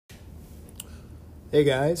Hey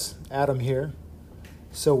guys, Adam here.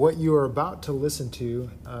 So, what you are about to listen to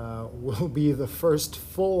will be the first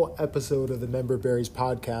full episode of the Member Berries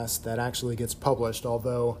podcast that actually gets published,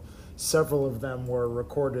 although several of them were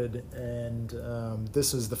recorded, and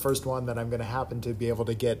this is the first one that I'm going to happen to be able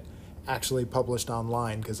to get actually published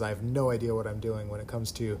online because I have no idea what I'm doing when it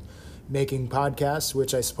comes to making podcasts,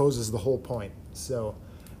 which I suppose is the whole point. So,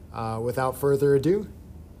 without further ado,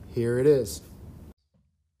 here it is.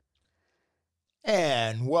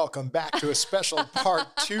 And welcome back to a special part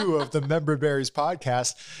 2 of the Member Berries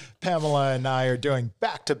podcast. Pamela and I are doing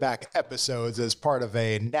back-to-back episodes as part of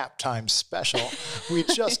a nap time special. We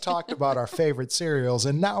just talked about our favorite cereals,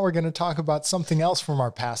 and now we're going to talk about something else from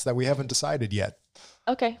our past that we haven't decided yet.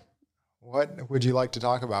 Okay. What would you like to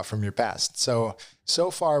talk about from your past? So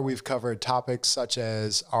far we've covered topics such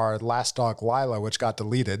as our last dog, Lila, which got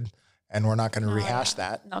deleted. And we're not going to rehash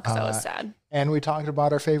that. No, because that was sad. And we talked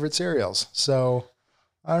about our favorite cereals. So,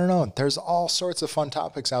 I don't know. There's all sorts of fun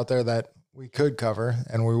topics out there that we could cover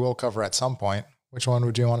and we will cover at some point. Which one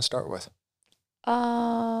would you want to start with?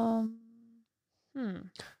 I mean,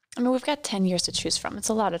 we've got 10 years to choose from. It's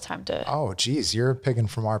a lot of time to... Oh, geez. You're picking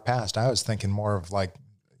from our past. I was thinking more of like,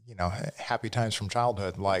 happy times from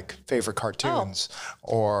childhood, like favorite cartoons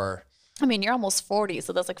or... I mean, you're almost 40,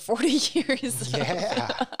 so that's like 40 years. Yeah.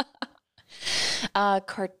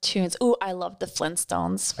 Cartoons. Ooh, I love the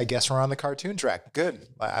Flintstones. I guess we're on the cartoon track. Good.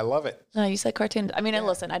 I love it. No, you said cartoons. I mean,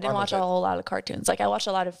 listen, I didn't watch a whole lot of cartoons. Like, I watched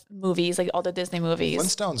a lot of movies, like all the Disney movies.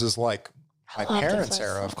 Flintstones is like my parents'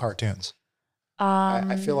 era of cartoons.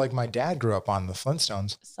 I feel like my dad grew up on the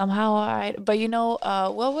Flintstones. Somehow but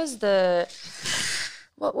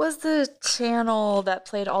what was the channel that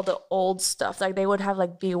played all the old stuff? Like, they would have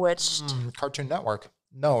like Bewitched. Cartoon Network.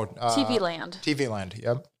 No. TV Land. TV Land,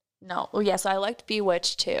 yep. No. Oh, yeah, so I liked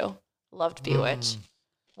Bewitched too. Loved Bewitched.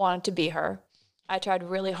 Wanted to be her. I tried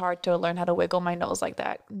really hard to learn how to wiggle my nose like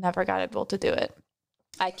that. Never got able to do it.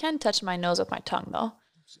 I can touch my nose with my tongue, though.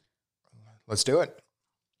 Let's do it.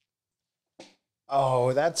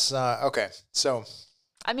 Oh, that's... okay, so...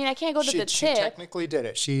 I mean, I can't go to the tip. She technically did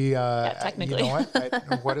it. Technically. You know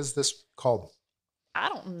what? What is this called? I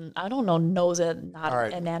don't know nose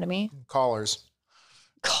anatomy. Callers.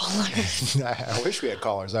 I wish we had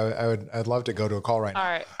callers. I'd love to go to a call right now. All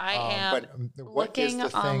right, I am but what is the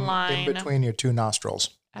thing online. in between your two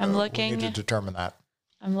nostrils? I'm looking. We need to determine that.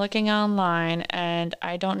 I'm looking online, and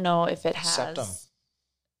I don't know if it has septum.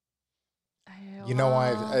 You know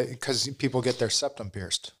why? Because people get their septum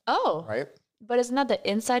pierced. Oh, right. But isn't that the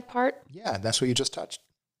inside part? Yeah, that's what you just touched.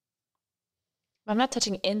 I'm not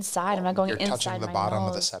touching inside. I'm not going inside. You're touching the bottom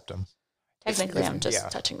of the septum. Technically, I'm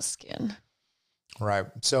just touching skin. Right.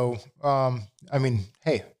 So, I mean,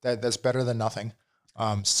 hey, that's better than nothing.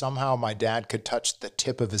 Somehow my dad could touch the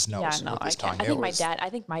tip of his nose with his tongue. I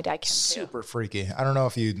think my dad can too. Super freaky. I don't know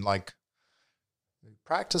if you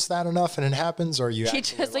practice that enough and it happens, or you he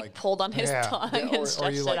just pulled on his tongue and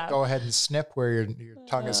stretched it out. Go ahead and snip where your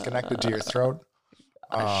tongue is connected to your throat.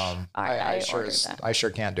 I sure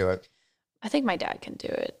can't do it. I think my dad can do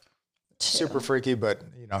it too. Super freaky, but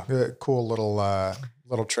cool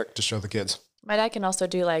little trick to show the kids. My dad can also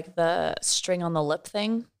do like the string on the lip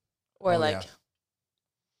thing, or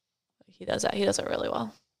he does that. He does it really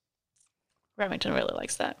well. Remington really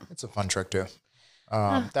likes that. It's a fun trick too.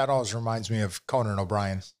 That always reminds me of Conan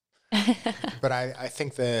O'Brien. But I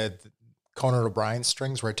think the Conan O'Brien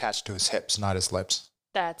strings were attached to his hips, not his lips.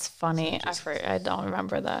 That's funny. I don't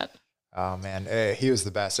remember that. Oh, man. He was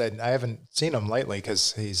the best. I haven't seen him lately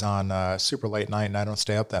because he's on super late night and I don't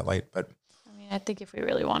stay up that late. But I mean, I think if we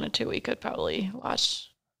really wanted to, we could probably watch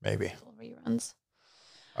maybe reruns.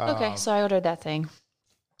 Okay, so I ordered that thing.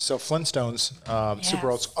 So Flintstones,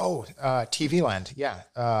 Super Oats. Oh, TV Land. Yeah.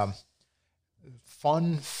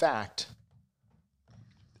 Fun fact,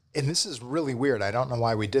 and this is really weird. I don't know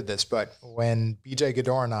why we did this, but when BJ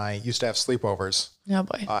Gador and I used to have sleepovers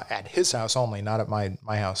at his house only, not at my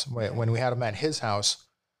house. When we had them at his house,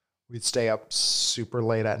 we'd stay up super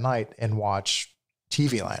late at night and watch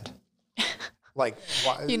TV Land. Like,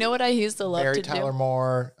 you know what I used to love Mary to Tyler do?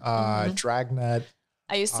 Moore, Dragnet.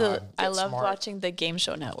 I loved watching the Game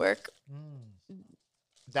Show Network.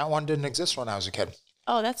 That one didn't exist when I was a kid.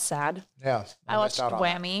 Oh, that's sad. Yeah. I watched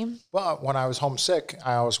Whammy. Well, when I was homesick,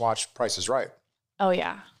 I always watched Price is Right. Oh,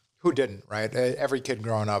 yeah. Who didn't, right? Every kid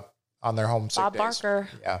growing up on their homesick Bob days. Barker.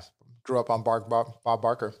 Yeah. Grew up on Bob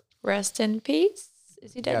Barker. Rest in peace.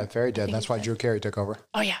 Is he dead? Yeah, very dead. That's why Drew Carey took over.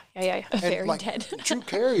 Oh, yeah. Very dead. Drew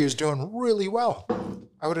Carey is doing really well.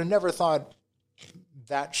 I would have never thought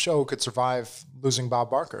that show could survive losing Bob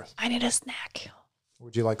Barker. I need a snack.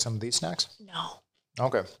 Would you like some of these snacks? No.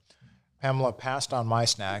 Okay. Pamela passed on my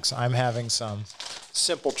snacks. I'm having some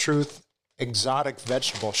Simple Truth exotic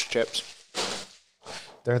vegetable chips.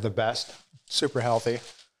 They're the best. Super healthy.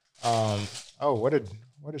 What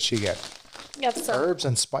did she get? Yep, so Herbs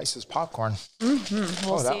and spices popcorn. we'll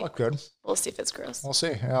That see. looked good. We'll see if it's gross. We'll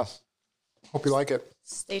see. Yeah. Hope you like it.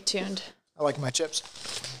 Stay tuned. I like my chips.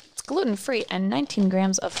 It's gluten-free and 19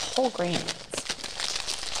 grams of whole grains.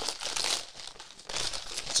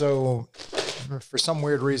 So, for some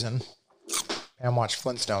weird reason, Pam watched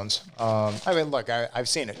Flintstones. I mean, look, I've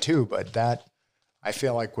seen it too, but that I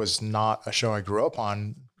feel like was not a show I grew up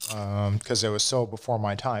on because it was so before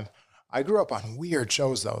my time. I grew up on weird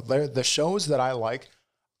shows, though. The shows that I like,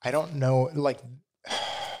 I don't know, like,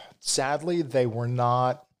 sadly, they were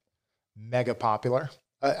not mega popular.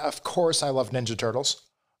 Of course, I love Ninja Turtles.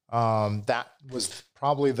 That was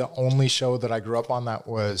probably the only show that I grew up on that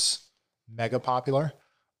was mega popular.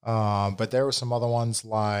 But there were some other ones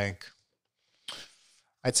like,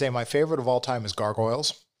 I'd say my favorite of all time is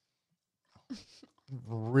Gargoyles.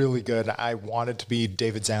 Really good. I wanted to be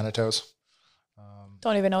David Xanatos.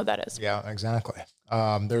 Don't even know what that is. Yeah, exactly.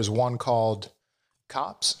 There's one called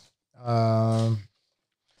Cops.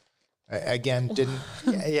 Again, didn't.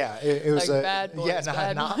 Yeah, it was Like Bad Boys, yeah,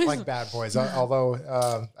 Bad not Boys. like Bad Boys.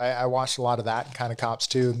 Although I watched a lot of that kind of Cops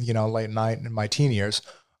too. Late night in my teen years.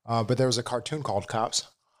 But there was a cartoon called Cops,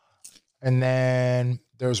 and then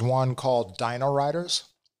there's one called Dino Riders.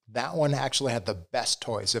 That one actually had the best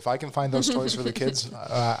toys. If I can find those toys for the kids,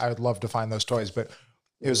 I would love to find those toys. But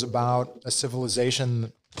it was about a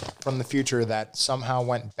civilization from the future that somehow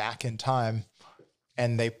went back in time,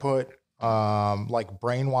 and they put like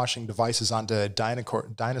brainwashing devices onto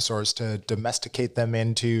dinosaurs to domesticate them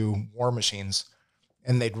into war machines.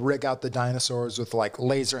 And they'd rig out the dinosaurs with like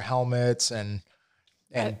laser helmets and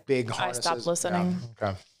big harnesses. I stopped listening. Yeah.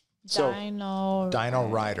 Okay. So Dino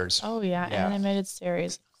Riders. Oh yeah, Yeah. animated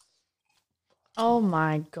series. Oh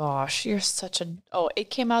my gosh, you're such a. Oh, it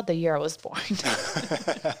came out the year I was born.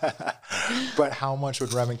 But how much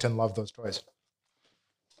would Remington love those toys?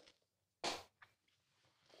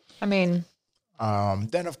 I mean,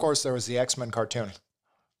 Then, of course, there was the X-Men cartoon.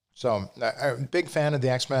 So, I'm a big fan of the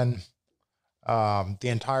X-Men, the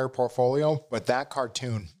entire portfolio. But that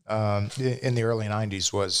cartoon in the early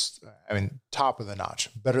 90s was, I mean, top of the notch.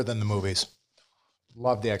 Better than the movies.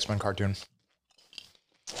 Love the X-Men cartoon.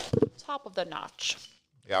 top of the notch.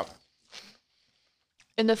 Yeah.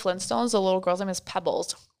 In the Flintstones, the little girl's name is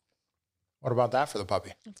Pebbles. What about that for the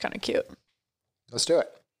puppy? It's kind of cute. Let's do it.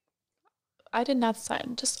 I did not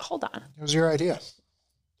sign. Just hold on. It was your idea.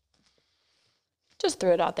 Just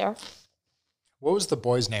threw it out there. What was the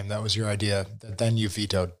boy's name that was your idea that then you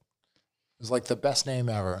vetoed? It was like the best name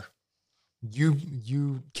ever.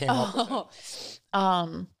 You came up with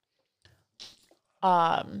it.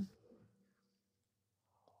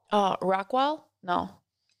 Rockwell? No.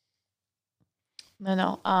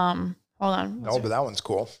 Hold on. No, but that one's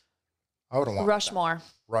cool. I would have wanted Rushmore. that.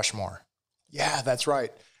 Rushmore. Yeah, that's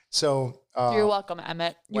right. So You're welcome,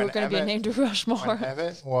 Emmett. You were going to be named Rushmore. when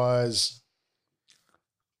Emmett was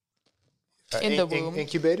In the womb.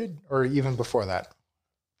 incubated, or even before that.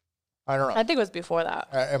 I don't know. I think it was before that.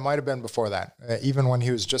 It might have been before that. Even when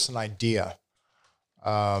he was just an idea,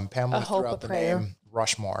 Pamela hope, threw a out the prayer. name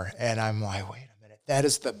Rushmore, and I'm like, wait a minute, that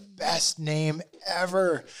is the best name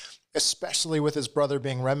ever, especially with his brother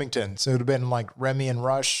being Remington. So it would have been like Remy and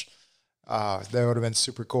Rush. That would have been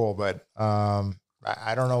super cool, but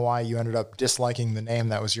I don't know why you ended up disliking the name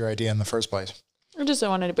that was your idea in the first place. I just don't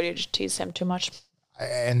want anybody to tease him too much.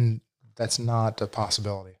 And that's not a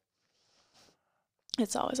possibility.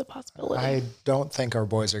 It's always a possibility. I don't think our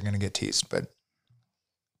boys are going to get teased,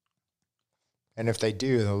 and if they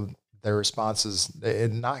do, their response is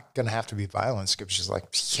it's not going to have to be violence. It's just like,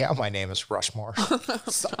 yeah, my name is Rushmore.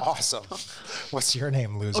 It's awesome. What's your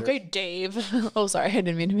name, loser? Okay, Dave. Oh, sorry. I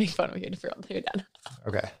didn't mean to make fun of you if you're dad.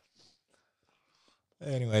 Okay.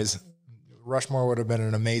 Anyways, Rushmore would have been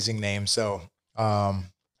an amazing name. So,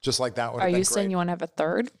 just like that would have Are been you great. saying you want to have a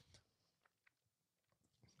third?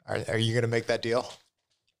 Are you going to make that deal?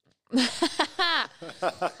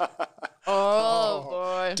 Oh,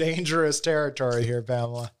 boy. Dangerous territory here,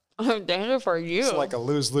 Pamela. Danger for you. It's like a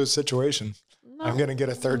lose-lose situation. I'm going to get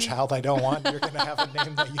a third child I don't want. You're going to have a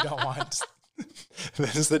name that you don't want.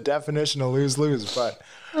 This is the definition of lose-lose, but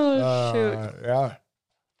shoot. yeah.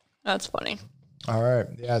 That's funny. All right.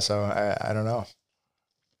 Yeah, so I don't know.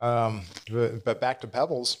 But back to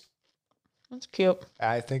Pebbles. That's cute.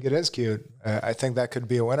 I think it is cute. I think that could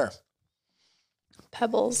be a winner.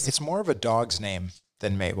 Pebbles. It's more of a dog's name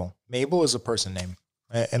than Mabel. Mabel is a person name,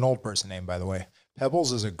 an old person name, by the way.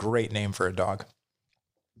 Pebbles is a great name for a dog.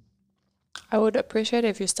 I would appreciate it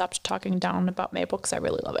if you stopped talking down about Mabel because I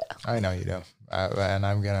really love it. I know you do. And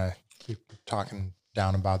I'm going to keep talking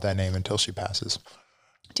down about that name until she passes.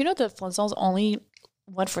 Do you know the Flintstones only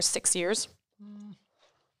went for 6 years?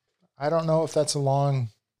 I don't know if that's a long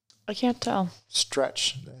I can't tell.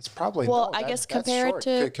 stretch. It's probably Well, I guess compared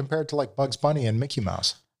to like Bugs Bunny and Mickey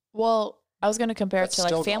Mouse. Well, I was going to compare it That's to like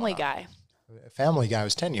still Family going on. Guy. Family Guy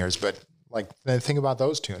was 10 years, but like think about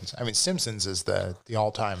those tunes. I mean, Simpsons is the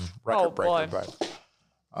all-time record breaker, boy.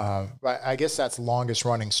 but I guess that's longest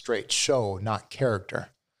running straight show, not character.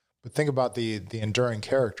 But think about the enduring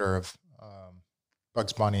character of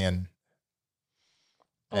Bugs Bunny and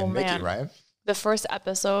Mickey, man. right? The first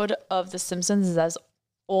episode of The Simpsons is as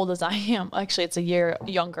old as I am. Actually, it's a year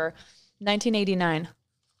younger. 1989.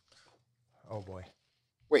 Oh boy.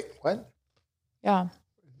 Wait, what? Yeah.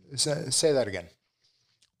 Say that again.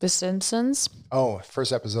 The Simpsons, Oh,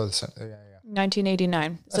 first episode. Yeah.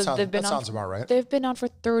 1989. That sounds, they've been that on. sounds about right. They've been on for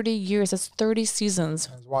 30 years. That's 30 seasons.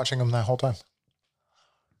 I was watching them that whole time.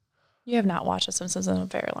 You have not watched The Simpsons in a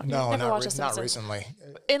very long time. No, You've never watched not The Simpsons recently.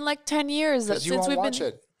 in like 10 years. Because you won't watch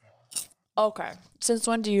it. Okay. Since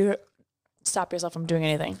when do you stop yourself from doing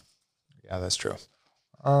anything? Yeah, that's true.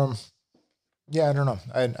 Yeah, I don't know.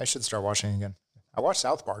 I should start watching again. I watched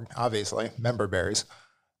South Park, obviously. Member Berries.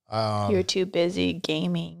 You're too busy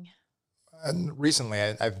gaming. And recently,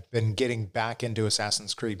 I've been getting back into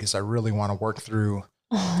Assassin's Creed because I really want to work through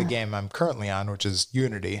the game I'm currently on, which is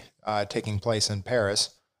Unity, taking place in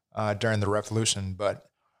Paris during the Revolution. But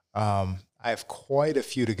I have quite a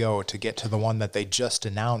few to go to get to the one that they just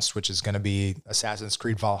announced, which is going to be Assassin's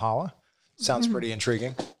Creed Valhalla. Sounds pretty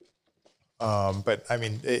intriguing. But I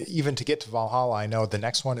mean, even to get to Valhalla, I know the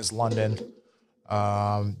next one is London.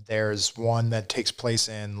 There's one that takes place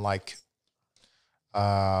in like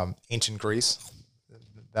ancient Greece.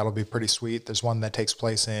 That'll be pretty sweet. There's one that takes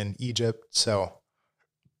place in Egypt. So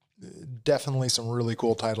definitely some really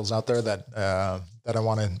cool titles out there that I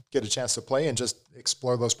want to get a chance to play and just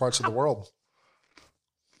explore those parts of the world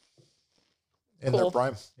in their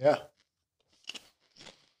prime. Yeah,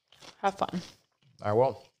 Have fun. I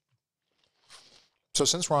will. So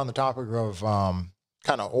since we're on the topic of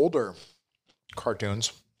kind of older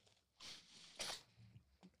cartoons,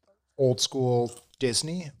 old school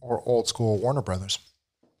Disney or old school Warner Brothers?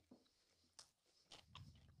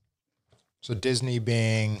 So Disney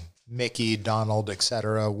being Mickey, Donald,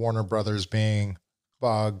 etc. Warner Brothers being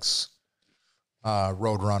Bugs,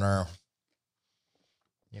 Roadrunner.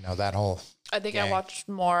 You know, that whole I think gang. I watched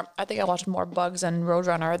more Bugs and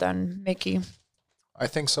Roadrunner than Mickey. I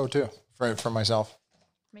think so too, for myself.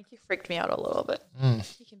 Mickey freaked me out a little bit.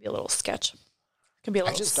 He can be a little sketch. Can be a I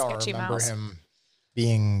little just don't sketchy remember mouse. him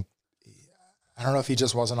being, I don't know if he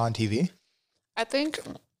just wasn't on TV. I think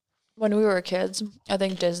when we were kids, I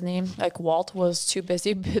think Disney, like Walt, was too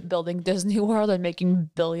busy building Disney World and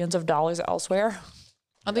making billions of dollars elsewhere.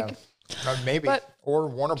 I think Maybe. But or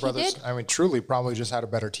Warner Brothers, did- I mean, truly probably just had a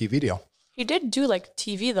better TV deal. he did do like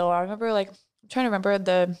TV though. I remember I'm trying to remember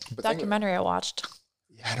the But think- documentary I watched.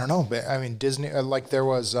 I don't know, but I mean, Disney, like there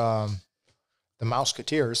was the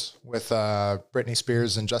Mouseketeers with Britney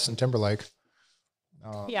Spears and Justin Timberlake.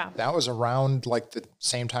 Yeah. That was around like the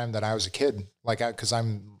same time that I was a kid, like because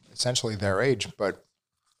I'm essentially their age, but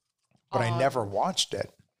I never watched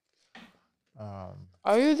it.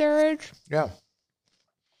 Are you their age? Yeah,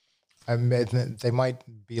 I mean, they might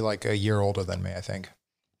be like a year older than me, I think,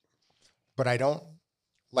 but I don't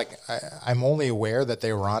like. I'm only aware that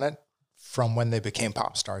they were on it from when they became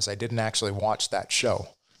pop stars. I didn't actually watch that show,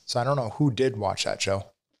 so I don't know who did watch that show.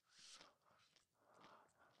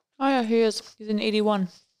 Oh yeah, he is. He's in 81.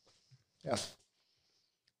 Yeah.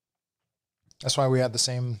 That's why we had the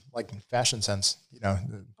same like fashion sense, you know,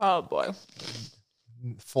 Oh boy.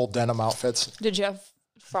 full denim outfits. Did you have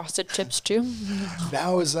frosted tips too? That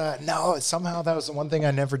was no, somehow that was the one thing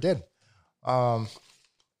I never did. I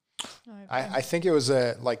think it was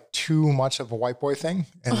like too much of a white boy thing,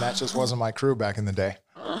 and that just wasn't my crew back in the day.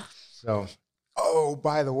 So, oh,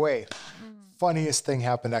 by the way, funniest thing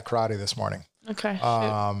happened at karate this morning. Okay.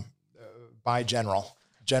 By General.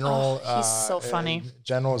 General, he's so funny.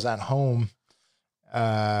 General was at home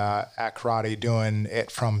at karate doing it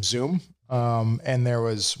from Zoom. And there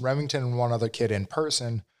was Remington and one other kid in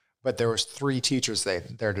person, but there was 3 teachers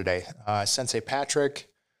there today. Sensei Patrick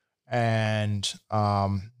and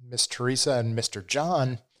Miss Teresa and Mr.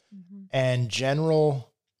 John. And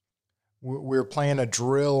General, we were playing a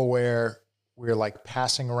drill where we were like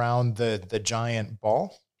passing around the giant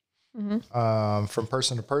ball from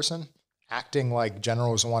person to person, acting like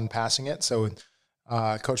General was the one passing it. So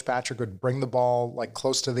Coach Patrick would bring the ball like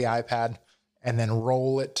close to the iPad and then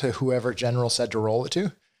roll it to whoever General said to roll it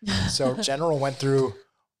to. So General went through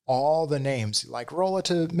all the names, like roll it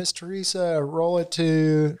to Miss Teresa, roll it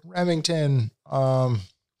to Remington,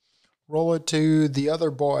 roll it to the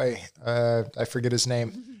other boy. I forget his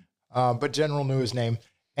name, but General knew his name.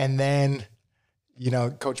 And then,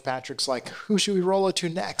 Coach Patrick's like, who should we roll it to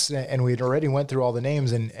next? And we'd already went through all the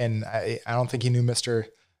names, and I don't think he knew Mr.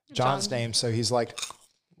 John's name. So he's like,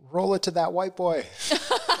 roll it to that white boy.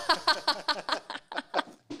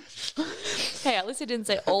 Hey, at least he didn't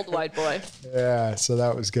say old white boy. Yeah, so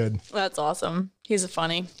that was good. That's awesome. He's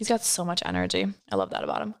funny. He's got so much energy. I love that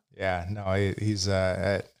about him. Yeah, no, he's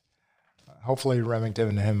hopefully Remington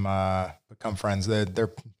and him become friends. Their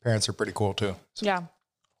parents are pretty cool too. So.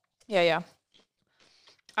 Yeah.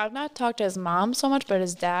 I've not talked to his mom so much, but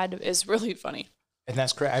his dad is really funny. And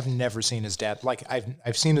that's great. I've never seen his dad. Like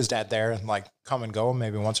I've seen his dad there and like come and go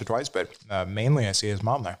maybe once or twice, but mainly I see his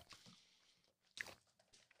mom there.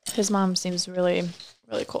 His mom seems really,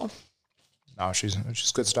 really cool. No, she's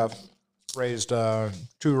good stuff. Raised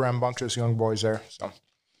two rambunctious young boys there, so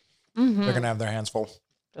they're gonna have their hands full.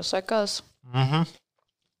 Just like us. Mm-hmm.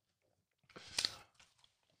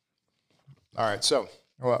 All right. So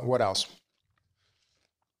what else?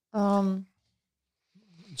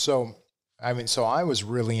 So I was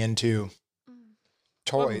really into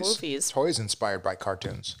toys inspired by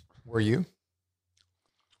cartoons. Were you?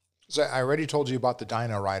 So I already told you about the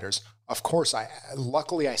Dino Riders. Of course,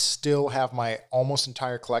 luckily I still have my almost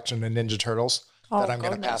entire collection of Ninja Turtles that I'm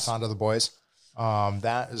going to pass on to the boys.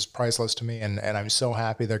 That is priceless to me, and I'm so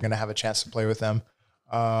happy they're going to have a chance to play with them.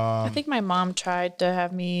 I think my mom tried to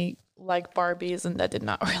have me like Barbies, and that did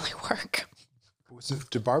not really work.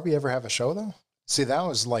 Did Barbie ever have a show, though? See, that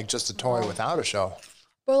was like just a toy without a show.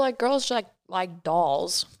 But like girls like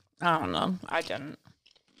dolls. I don't know. I didn't.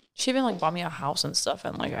 She even like bought me a house and stuff,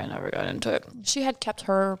 and like I never got into it. She had kept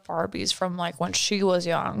her Barbies from like when she was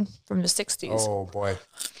young, from the 60s. Oh boy.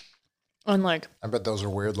 And like I bet those are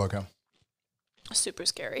weird looking. Super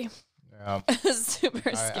scary. Yeah.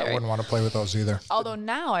 Super scary. I wouldn't want to play with those either. Although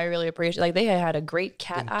now I really appreciate, like they had a great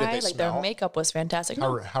cat Did eye. they Like smell? their makeup was fantastic.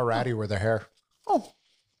 How ratty were their hair? Oh,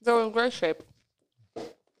 they were in great shape.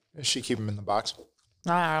 Does she keep them in the box?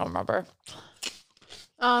 I don't remember.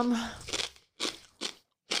 I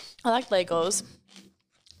like Legos.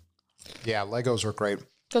 Yeah, Legos were great.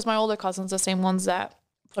 Because my older cousins, the same ones that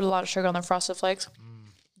put a lot of sugar on their Frosted Flakes,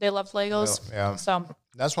 they loved Legos. Yeah. So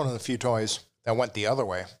That's one of the few toys that went the other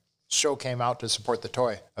way. Show came out to support the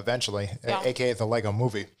toy eventually, Yeah. aka the Lego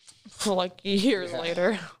movie. like years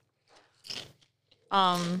later.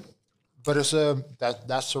 But it's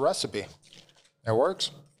that's the recipe. It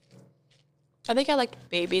works. I think I liked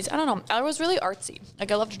babies. I don't know. I was really artsy.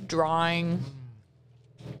 Like I loved drawing.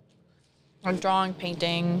 Like drawing,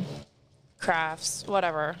 painting, crafts,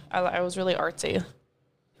 whatever. I was really artsy.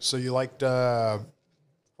 So you liked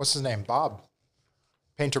what's his name? Bob.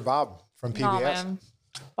 Painter Bob from PBS. No, man.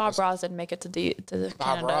 Bob Ross didn't make it to Bob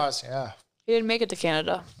Canada. Ross, yeah. He didn't make it to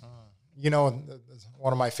Canada. You know,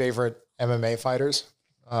 one of my favorite MMA fighters,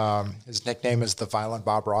 his nickname is the Violent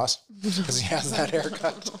Bob Ross because he has that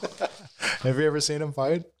haircut. Have you ever seen him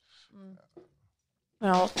fight?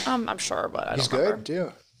 No, I'm sure, but I He's don't remember. good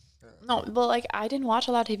too. No, but like I didn't watch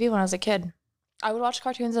a lot of TV when I was a kid. I would watch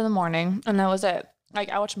cartoons in the morning, and that was it. Like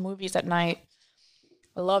I watched movies at night.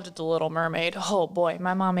 I loved The Little Mermaid. Oh boy,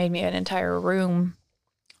 my mom made me an entire room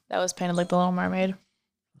that was painted like The Little Mermaid.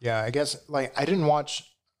 Yeah, I guess like I didn't watch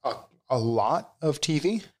a lot of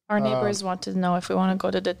TV. Our neighbors want to know if we want to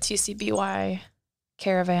go to the TCBY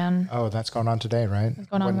caravan. Oh, that's going on today, right? It's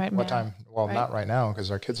going on right What now, time? Well, right? not right now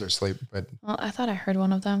because our kids are asleep. But Well, I thought I heard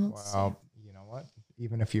one of them. Let's see. well, you know what?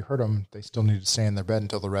 Even if you heard them, they still need to stay in their bed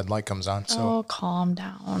until the red light comes on. So Oh, calm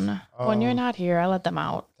down. When you're not here, I let them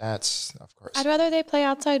out. that's of course. I'd rather they play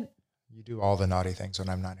outside. You do all the naughty things when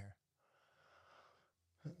I'm not here.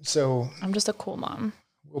 So I'm just a cool mom.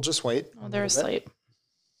 we'll just wait. Oh, they're asleep.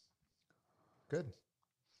 Good.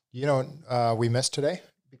 You know what we missed today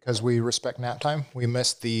because we respect nap time? We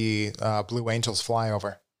missed the Blue Angels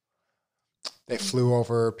flyover. They flew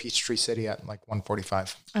over Peachtree City at like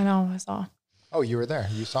 1:45. I know, I saw. Oh, you were there.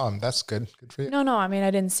 You saw them. That's good. Good for you. No, I mean,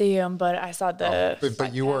 I didn't see him, but I saw the...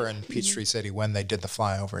 But you were in Peachtree City when they did the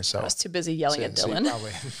flyover. So I was too busy yelling at so you Dylan.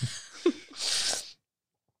 probably-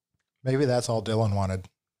 Maybe that's all Dylan wanted.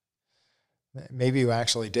 Maybe you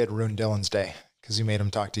actually did ruin Dylan's day because you made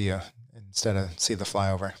him talk to you instead of see the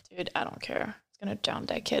flyover. Dude, I don't care. He's gonna drown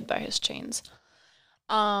that kid by his chains.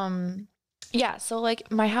 Yeah, so like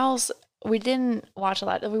my house, we didn't watch a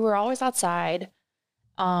lot. We were always outside.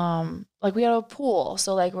 Like we had a pool.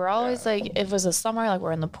 So like we're always like if it was a summer, like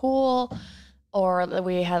we're in the pool. or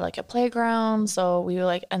we had like a playground. So we were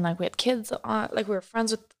like, and like we had kids on, like we were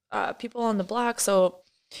friends with people on the block. So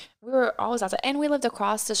we were always outside, and we lived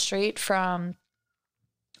across the street from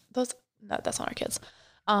those. No, that's not our kids.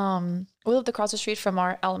 We lived across the street from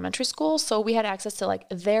our elementary school, so we had access to like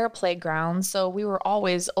their playground. So we were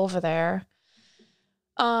always over there.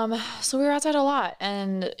 So we were outside a lot,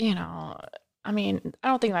 and I mean, I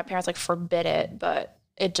don't think my parents like forbid it, but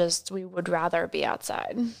it just we would rather be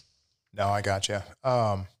outside. No, I gotcha.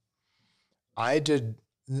 I did.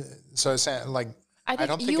 So like, I think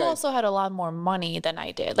don't think you also had a lot more money than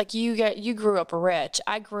I did. Like you grew up rich.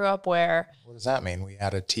 I grew up where. What does that mean? We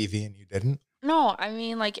had a TV and you didn't? No, I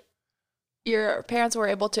mean like your parents were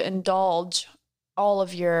able to indulge all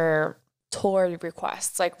of your toy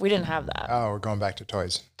requests. Like we didn't have that. Oh, we're going back to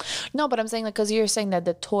toys. No, but I'm saying that because you're saying that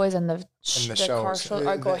the toys and the car shows,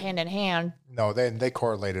 show go hand in hand. No, they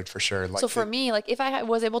correlated for sure. Like so for me, like if I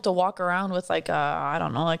was able to walk around with like I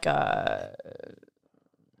don't know, like a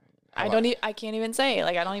I can't even say.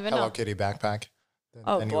 Like I don't even know. Hello Kitty backpack.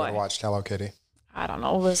 Then you would have watched Hello Kitty. I don't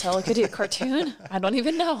know. Was Hello Kitty a cartoon? I don't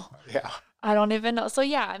even know. Yeah. I don't even know. So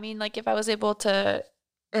yeah, I mean, like if I was able to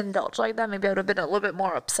indulge like that, maybe I would have been a little bit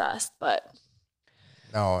more obsessed. But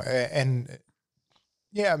no, and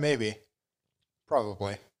yeah, maybe,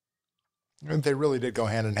 probably. They really did go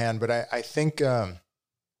hand in hand. But I think, I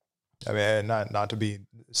mean, not to be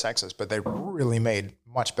sexist, but they really made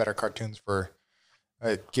much better cartoons for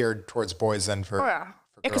geared towards boys than for. Oh yeah,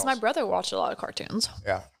 because my brother watched a lot of cartoons.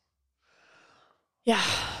 Yeah. Yeah.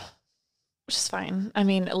 Which is fine. I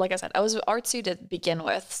mean, like I said, I was artsy to begin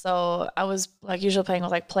with. So I was like usually playing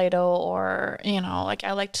with like Play-Doh or, like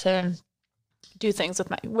I like to do things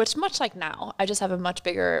with which much like now, I just have a much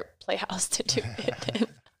bigger playhouse to do it in.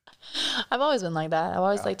 I've always been like that. I've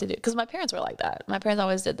always liked to do, because my parents were like that. My parents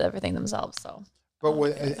always did everything themselves. So. But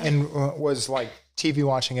was like TV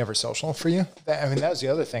watching ever social for you? I mean, that was the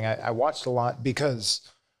other thing. I watched a lot because,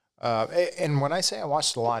 and when I say I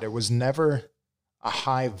watched a lot, it was never a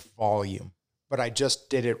high volume, but I just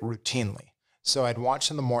did it routinely. So I'd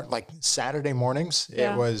watch in the morning, like Saturday mornings.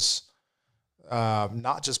 Yeah. It was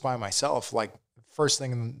not just by myself. Like first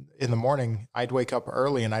thing in the morning, I'd wake up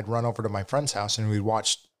early and I'd run over to my friend's house and we'd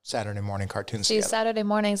watch Saturday morning cartoons together. Saturday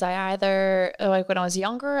mornings, I either, like when I was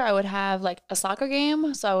younger, I would have like a soccer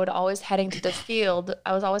game. So I would always heading to the field.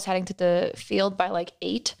 I was always heading to the field by like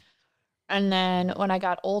 8. And then when I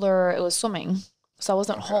got older, it was swimming. So I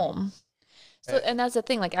wasn't home. So, and that's the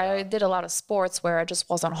thing, like I did a lot of sports where I just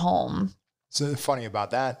wasn't home. So funny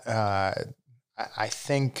about that. I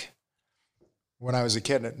think when I was a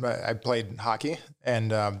kid, I played hockey,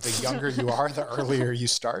 and the younger you are, the earlier you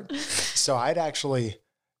start. So I'd actually,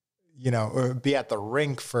 be at the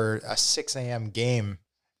rink for a 6 a.m. game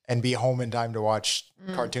and be home in time to watch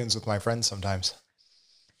cartoons with my friends sometimes.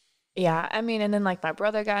 Yeah, I mean, and then like my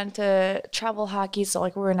brother got into travel hockey, so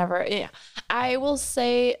like we were never, I will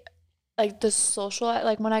say, like the social,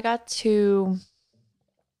 like when I got to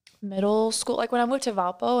middle school, like when I moved to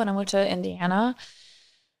Valpo and I moved to Indiana,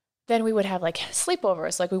 then we would have like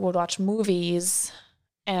sleepovers, like we would watch movies,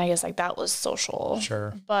 and I guess like that was social.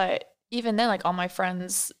 Sure. But even then, like all my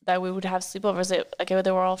friends that we would have sleepovers,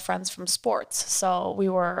 they were all friends from sports, so we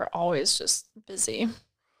were always just busy.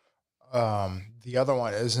 The other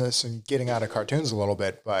one is this, and getting out of cartoons a little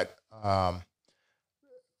bit, but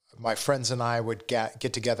my friends and I would get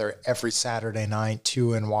together every Saturday night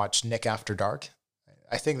too and watch Nick After Dark.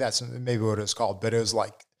 I think that's maybe what it was called, but it was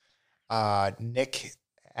like Nick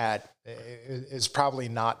is probably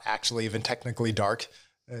not actually even technically dark,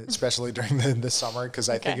 especially during the summer, because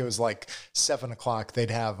I think it was like 7 o'clock.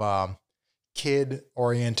 They'd have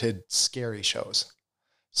kid-oriented scary shows.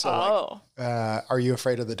 So, Are You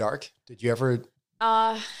Afraid of the Dark? Did you ever?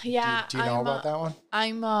 Yeah. Do you know about that one?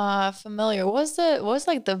 I'm familiar. What was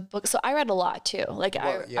like the book? So I read a lot too. Like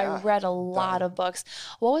I read a lot of books.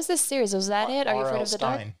 What was this series? Was that it? Are You Afraid of the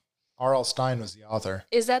Dark? R.L. Stein was the author.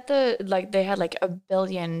 Is that they had like a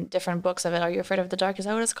billion different books of it. Are You Afraid of the Dark? Is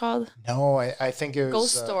that what it's called? No, I think it was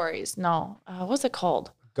Ghost Stories. No. What's it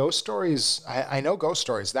called? Ghost Stories. I know Ghost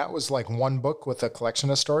Stories. That was like one book with a collection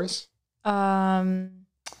of stories.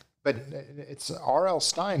 But it's R.L.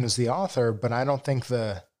 Stein is the author, but I don't think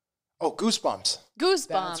Goosebumps.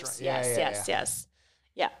 Goosebumps. Right. Yes.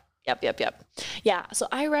 Yeah. Yep. Yeah. So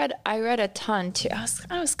I read a ton too.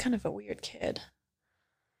 I was kind of a weird kid.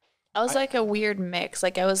 I was like a weird mix.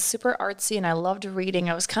 Like I was super artsy and I loved reading.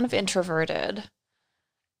 I was kind of introverted.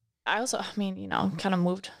 I also, kind of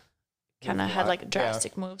moved, had like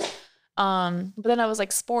drastic moves. But then I was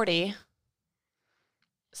like sporty.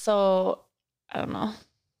 So I don't know.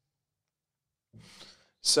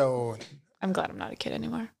 So I'm glad I'm not a kid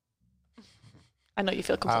anymore. I know you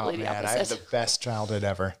feel completely the opposite. I had the best childhood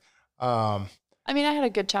ever. I mean, I had a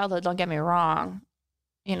good childhood, don't get me wrong,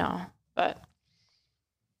 but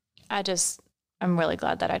I'm really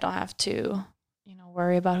glad that I don't have to,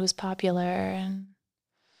 worry about who's popular. And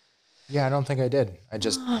yeah, I don't think I did. I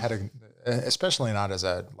just had especially not as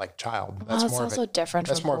a child. That's more also different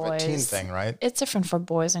for boys. That's more of a teen thing, right? It's different for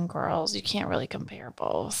boys and girls. You can't really compare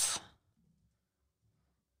both.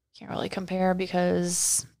 Can't really compare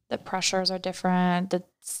because the pressures are different. The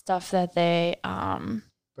stuff that they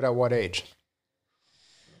But at what age?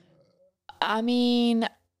 I mean,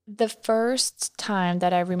 the first time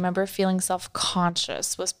that I remember feeling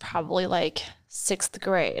self-conscious was probably 6th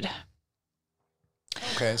grade.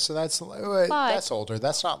 Okay, so that's older.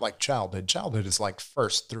 That's not like childhood. Childhood is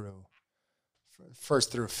first through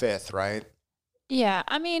 5th, right? Yeah,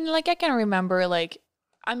 I mean, I can remember I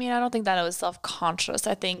don't think that I was self-conscious.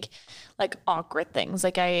 I think awkward things.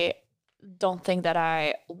 I don't think that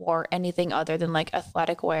I wore anything other than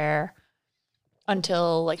athletic wear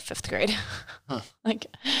until 5th grade. Huh.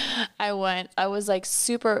 I was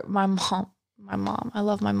super, my mom, I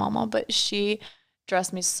love my mama, but she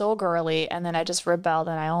dressed me so girly, and then I just rebelled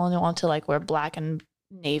and I only want to wear black and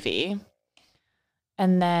navy.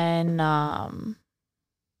 And then, I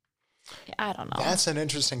don't know. That's an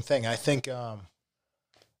interesting thing. I think,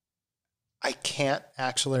 I can't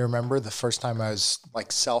actually remember the first time I was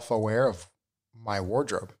self-aware of my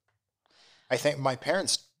wardrobe. I think my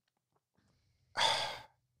parents,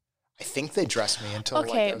 I think they dressed me until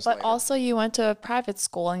okay, but later. Also you went to a private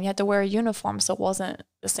school and you had to wear a uniform, so it wasn't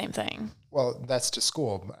the same thing. Well, that's to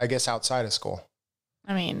school. I guess outside of school.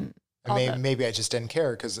 I mean, maybe I just didn't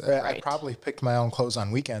care because right. I probably picked my own clothes on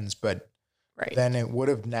weekends, but then it would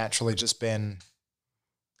have naturally just been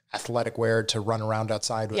athletic wear to run around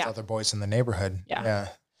outside with other boys in the neighborhood. Yeah.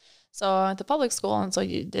 So I went to public school, and so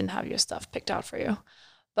you didn't have your stuff picked out for you.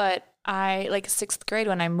 But I 6th grade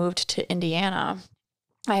when I moved to Indiana,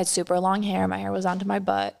 I had super long hair. My hair was onto my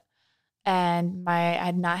butt, and I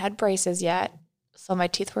had not had braces yet, so my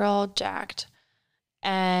teeth were all jacked,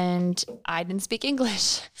 and I didn't speak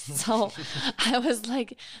English. So I was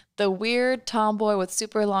the weird tomboy with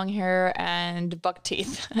super long hair and buck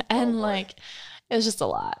teeth, and it was just a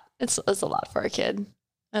lot. It's a lot for a kid.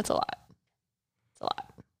 That's a lot. It's a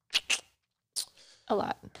lot. A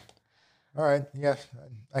lot. All right. Yeah,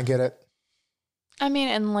 I get it. I mean,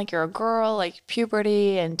 and you're a girl,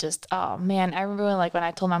 puberty, and just, oh man, I remember when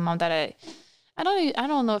I told my mom that I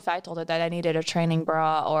don't know if I told her that I needed a training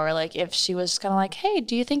bra, or if she was kind of hey,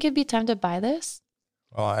 do you think it'd be time to buy this?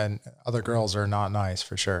 Well, and other girls are not nice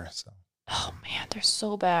for sure. So. Oh man, they're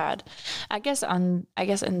so bad. I guess in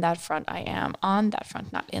that front I am. On that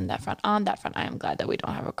front, not in that front. On that front, I am glad that we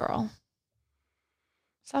don't have a girl.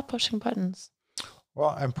 Stop pushing buttons.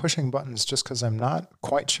 Well, I'm pushing buttons just because I'm not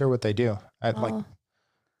quite sure what they do.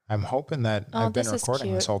 I'm hoping that I've been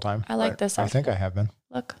recording this whole time. I like this outfit. I think I have been.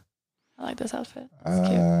 Look, I like this outfit. It's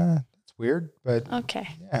cute. It's weird, but okay.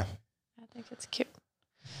 Yeah, I think it's cute.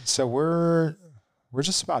 So we're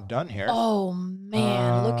just about done here. Oh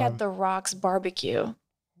man, look at the Rock's barbecue.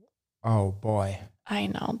 Oh boy. I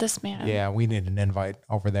know this man. Yeah, we need an invite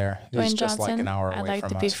over there. Dwayne It's just Johnson, an hour away from us. I'd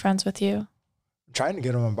like to be friends with you. I'm trying to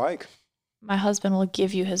get him a bike. My husband will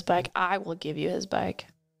give you his bike. I will give you his bike.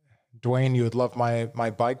 Dwayne, you would love my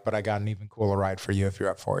bike, but I got an even cooler ride for you if you're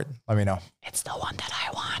up for it. Let me know. It's the one that I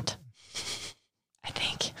want, I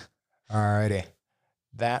think. All righty.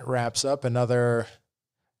 That wraps up another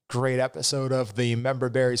great episode of the Member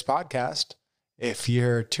Berries podcast. If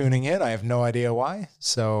you're tuning in, I have no idea why.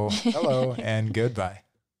 So hello and goodbye.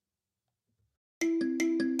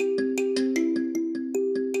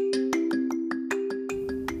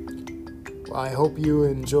 I hope you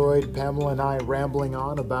enjoyed Pamela and I rambling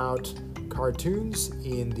on about cartoons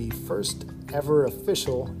in the first ever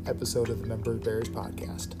official episode of the Member Berries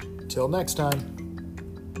podcast. Till next time.